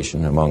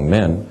reputation among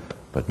men,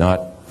 but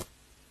not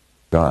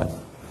God.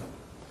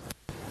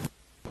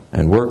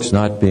 And works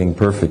not being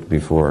perfect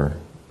before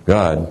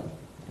God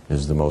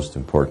is the most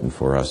important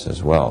for us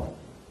as well.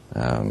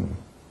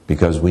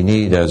 Because we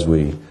need, as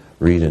we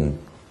read in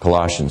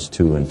Colossians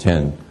 2 and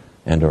 10,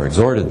 and are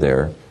exhorted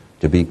there,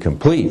 to be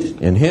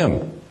complete in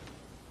Him.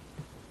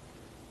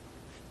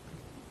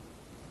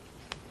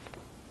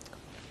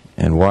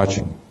 And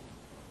watching.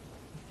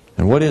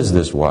 And what is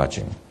this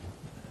watching?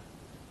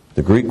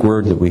 The Greek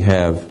word that we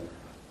have,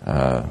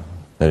 that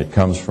it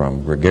comes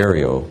from,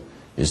 gregario,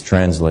 is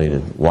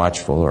translated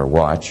watchful or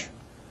watch.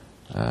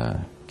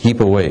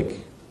 Keep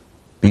awake.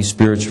 Be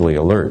spiritually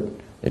alert.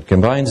 It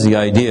combines the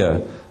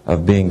idea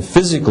of being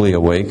physically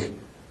awake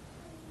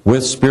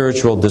with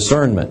spiritual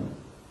discernment.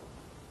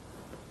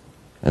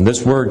 And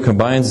this word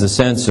combines the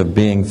sense of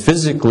being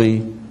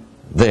physically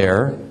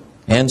there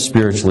and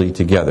spiritually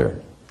together.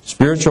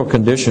 Spiritual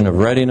condition of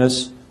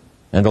readiness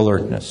and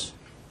alertness.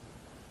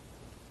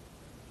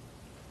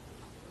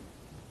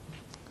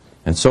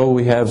 And so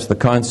we have the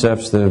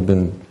concepts that have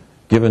been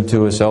given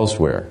to us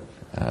elsewhere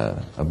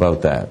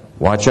about that.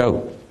 Watch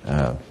out.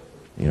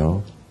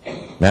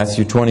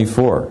 Matthew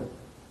 24.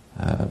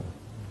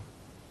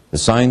 The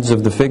signs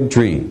of the fig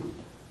tree.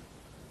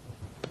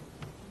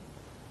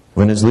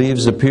 When his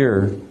leaves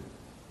appear,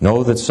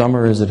 know that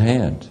summer is at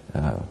hand.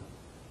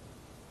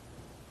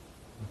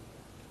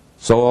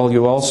 So all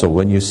you also,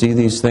 when you see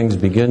these things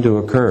begin to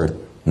occur,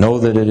 know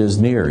that it is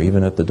near,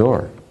 even at the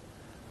door.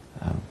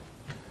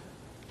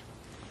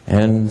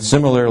 And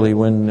similarly,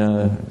 when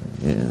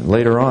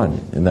later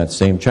on in that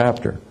same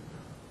chapter,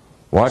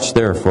 Watch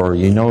therefore,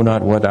 ye know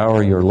not what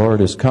hour your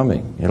Lord is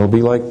coming. It'll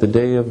be like the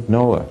day of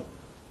Noah,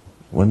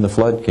 when the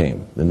flood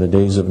came, in the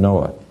days of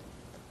Noah.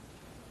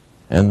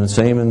 And the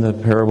same in the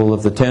parable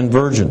of the 10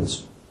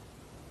 virgins.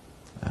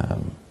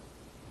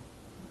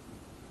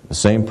 The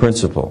same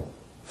principle.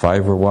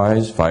 5 were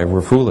wise, 5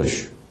 were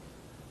foolish.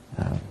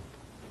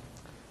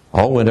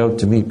 All went out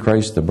to meet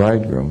Christ the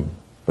bridegroom,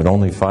 but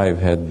only 5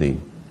 had the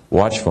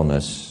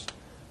watchfulness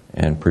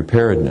and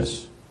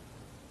preparedness.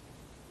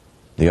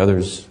 The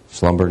others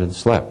slumbered and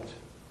slept,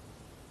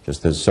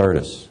 just as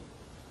Sardis.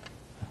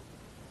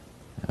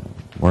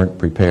 Weren't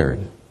prepared.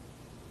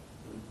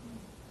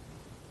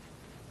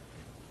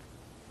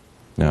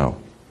 Now,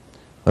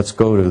 let's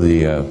go to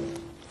the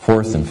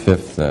 4th and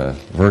 5th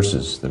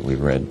verses that we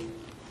read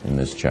in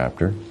this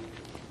chapter.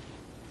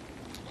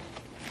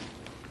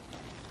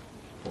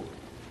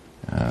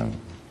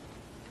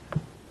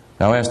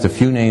 Thou hast a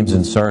few names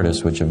in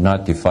Sardis which have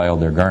not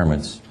defiled their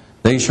garments.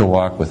 They shall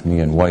walk with me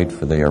in white,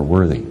 for they are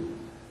worthy.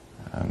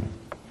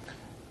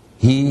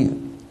 He,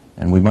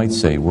 and we might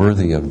say,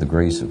 worthy of the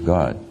grace of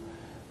God.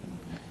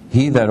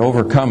 He that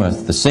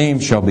overcometh, the same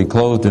shall be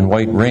clothed in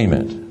white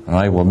raiment. And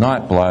I will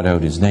not blot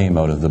out his name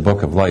out of the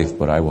book of life,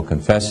 but I will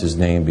confess his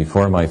name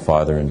before my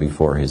Father and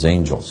before his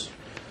angels.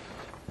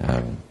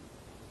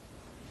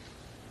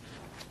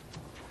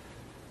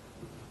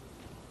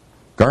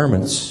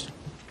 Garments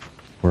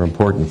were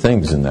important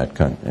things in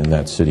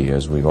that city,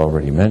 as we've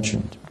already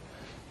mentioned.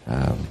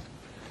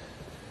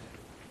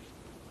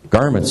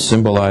 Garments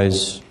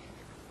symbolize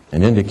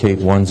and indicate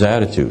one's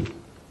attitude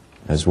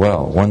as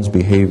well, one's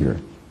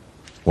behavior,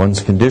 one's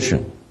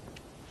condition.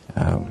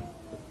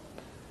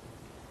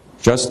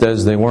 Just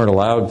as they weren't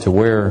allowed to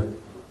wear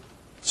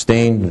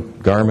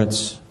stained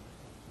garments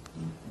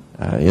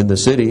in the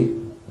city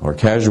or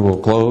casual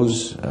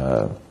clothes,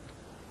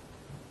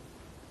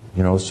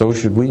 so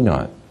should we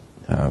not.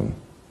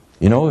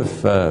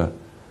 If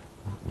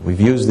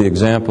we've used the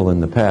example in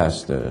the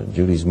past,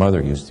 Judy's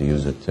mother used to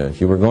use it. If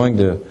you were going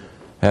to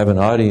have an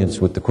audience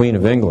with the Queen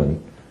of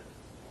England,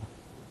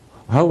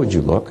 how would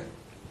you look?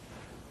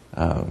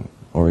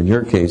 Or in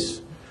your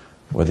case,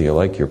 whether you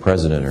like your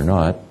president or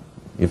not,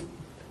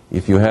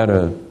 if you had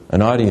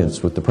an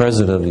audience with the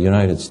President of the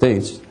United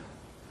States,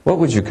 what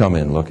would you come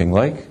in looking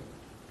like?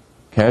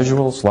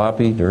 Casual,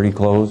 sloppy, dirty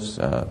clothes,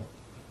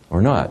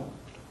 or not?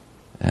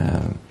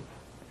 And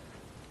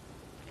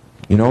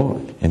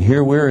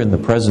here we're in the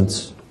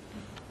presence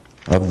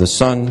of the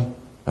Son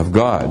of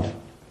God,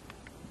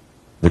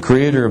 the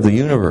Creator of the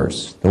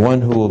universe, the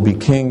one who will be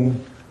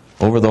king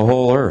over the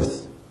whole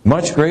earth,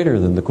 much greater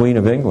than the Queen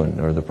of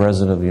England or the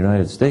President of the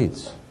United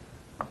States.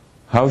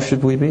 How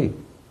should we be?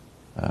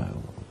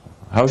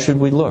 How should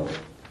we look?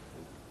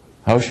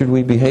 How should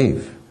we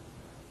behave?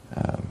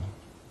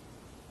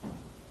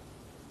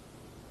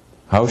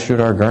 How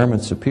should our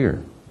garments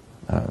appear,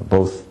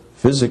 both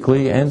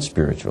physically and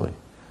spiritually?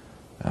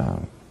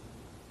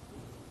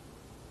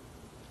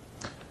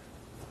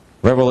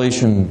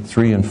 Revelation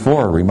 3 and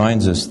 4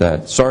 reminds us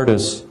that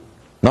Sardis,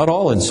 not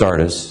all in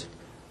Sardis,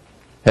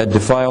 had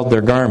defiled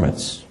their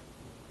garments.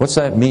 What's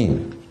that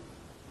mean?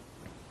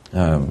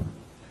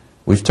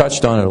 We've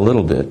touched on it a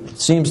little bit. It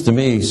seems to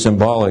me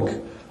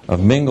symbolic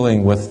of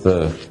mingling with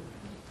the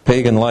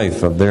pagan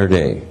life of their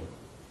day,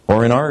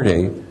 or in our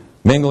day,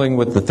 mingling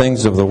with the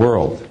things of the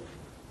world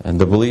and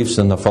the beliefs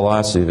and the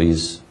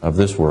philosophies of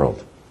this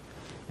world,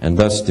 and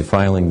thus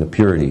defiling the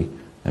purity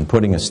and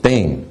putting a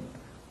stain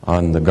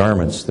on the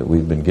garments that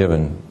we've been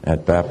given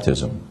at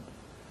baptism.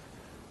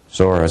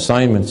 So our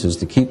assignment is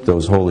to keep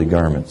those holy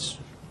garments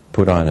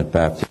put on at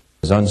baptism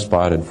as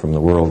unspotted from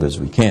the world as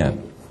we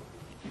can.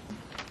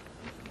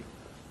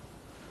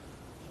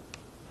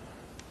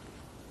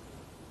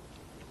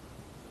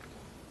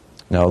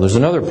 Now, there's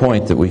another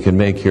point that we can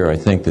make here, I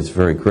think, that's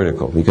very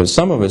critical, because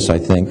some of us, I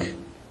think,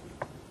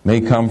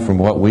 may come from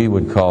what we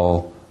would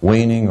call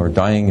waning or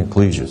dying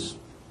ecclesias,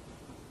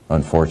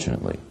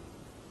 unfortunately.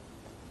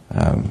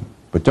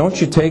 But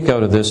don't you take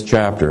out of this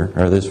chapter,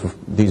 or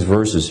these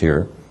verses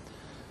here,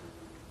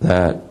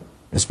 that,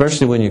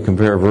 especially when you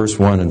compare verse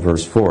 1 and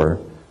verse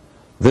 4,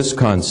 this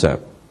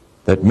concept,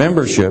 that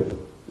membership,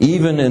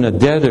 even in a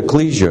dead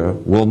ecclesia,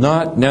 will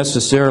not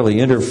necessarily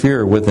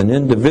interfere with an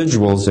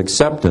individual's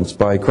acceptance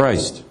by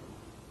Christ,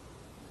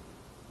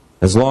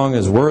 as long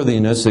as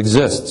worthiness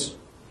exists.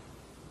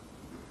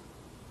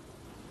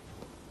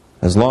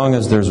 As long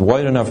as there's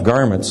white enough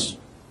garments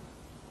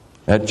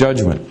at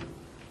judgment.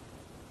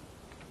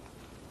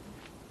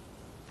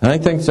 And I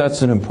think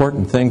that's an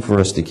important thing for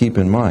us to keep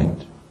in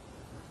mind.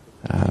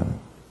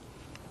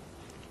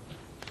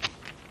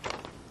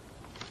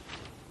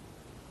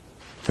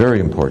 Very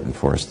important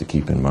for us to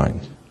keep in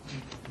mind.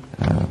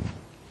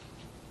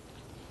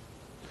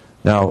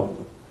 Now,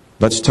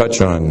 let's touch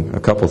on a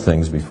couple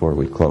things before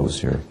we close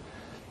here.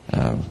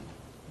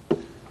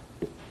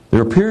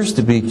 There appears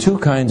to be two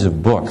kinds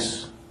of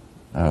books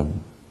of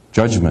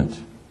judgment,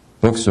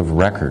 books of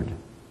record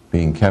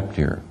being kept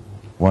here.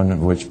 One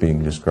of which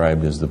being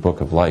described as the book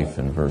of life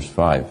in verse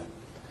 5.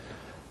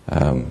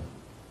 And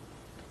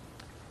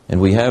And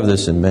we have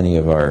this in many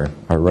of our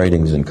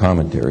writings and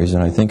commentaries,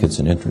 and I think it's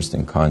an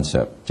interesting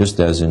concept.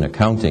 Just as in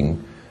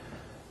accounting,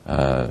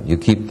 you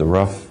keep the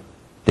rough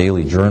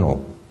daily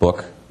journal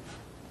book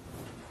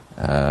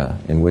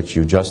in which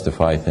you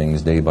justify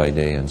things day by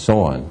day and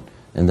so on,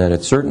 and that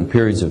at certain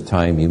periods of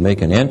time you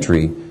make an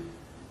entry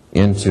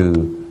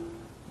into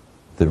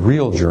the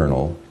real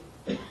journal,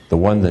 the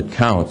one that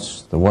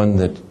counts, the one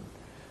that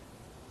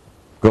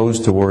goes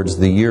towards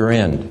the year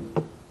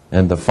end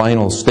and the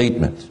final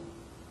statement.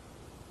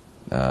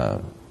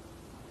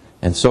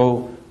 And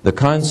so the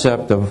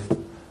concept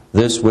of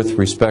this with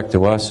respect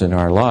to us in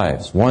our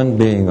lives, one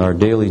being our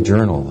daily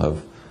journal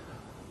of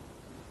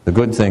the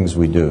good things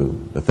we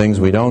do, the things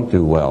we don't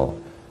do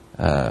well,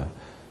 and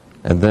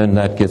then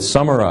that gets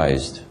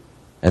summarized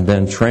and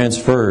then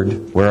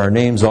transferred where our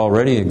names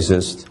already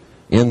exist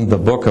in the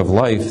book of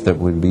life that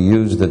would be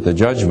used at the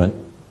judgment,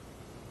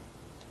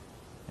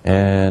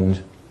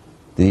 and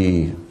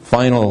the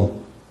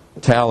final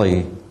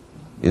tally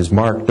is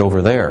marked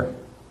over there,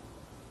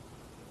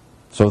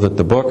 so that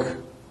the book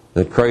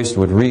that Christ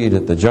would read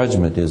at the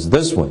judgment is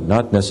this one,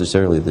 not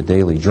necessarily the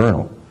daily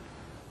journal.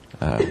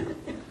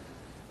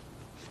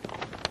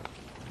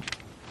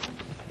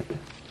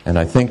 And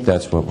I think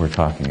that's what we're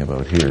talking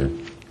about here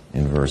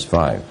in verse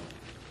 5.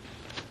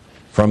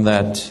 From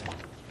that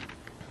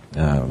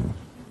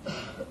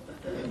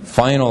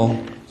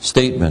final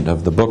statement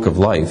of the book of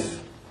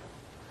life,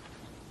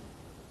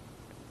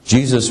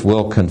 Jesus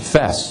will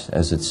confess,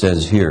 as it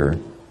says here,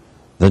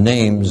 the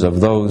names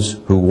of those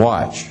who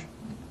watch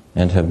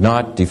and have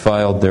not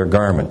defiled their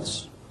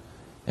garments.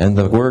 And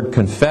the word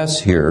confess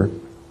here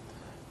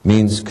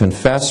means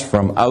confess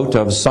from out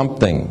of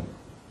something,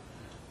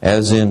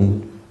 as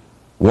in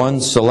one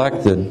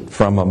selected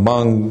from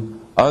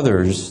among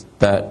others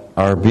that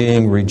are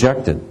being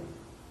rejected.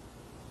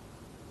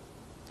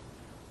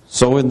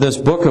 So in this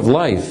book of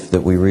life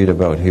that we read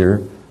about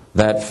here,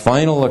 that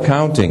final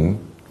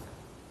accounting,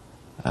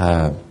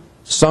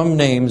 some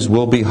names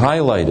will be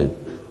highlighted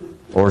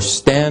or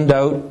stand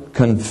out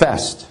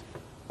confessed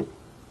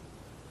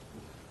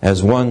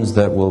as ones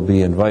that will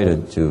be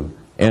invited to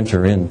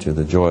enter into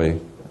the joy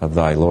of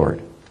thy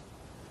Lord.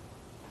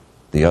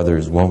 The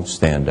others won't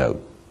stand out.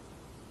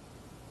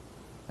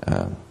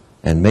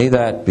 And may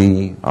that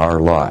be our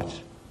lot.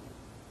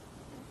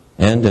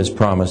 And as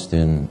promised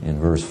in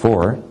verse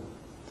 4,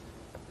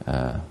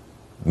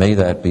 may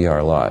that be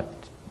our lot,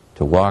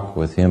 to walk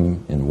with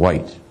Him in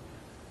white,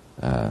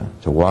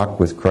 to walk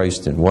with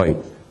Christ in white,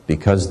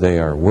 because they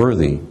are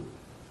worthy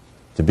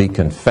to be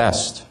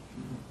confessed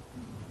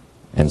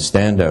and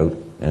stand out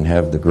and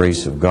have the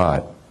grace of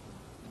God.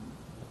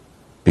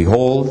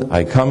 Behold,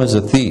 I come as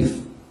a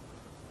thief.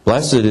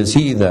 Blessed is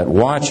he that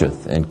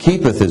watcheth and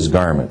keepeth his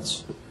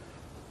garments.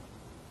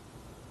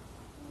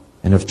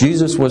 And if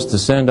Jesus was to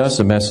send us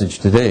a message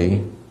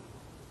today,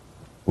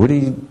 would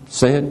He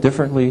say it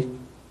differently?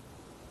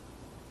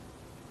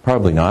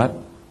 Probably not.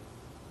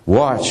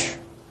 Watch.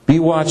 Be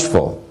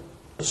watchful.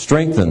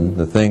 Strengthen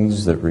the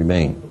things that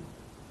remain.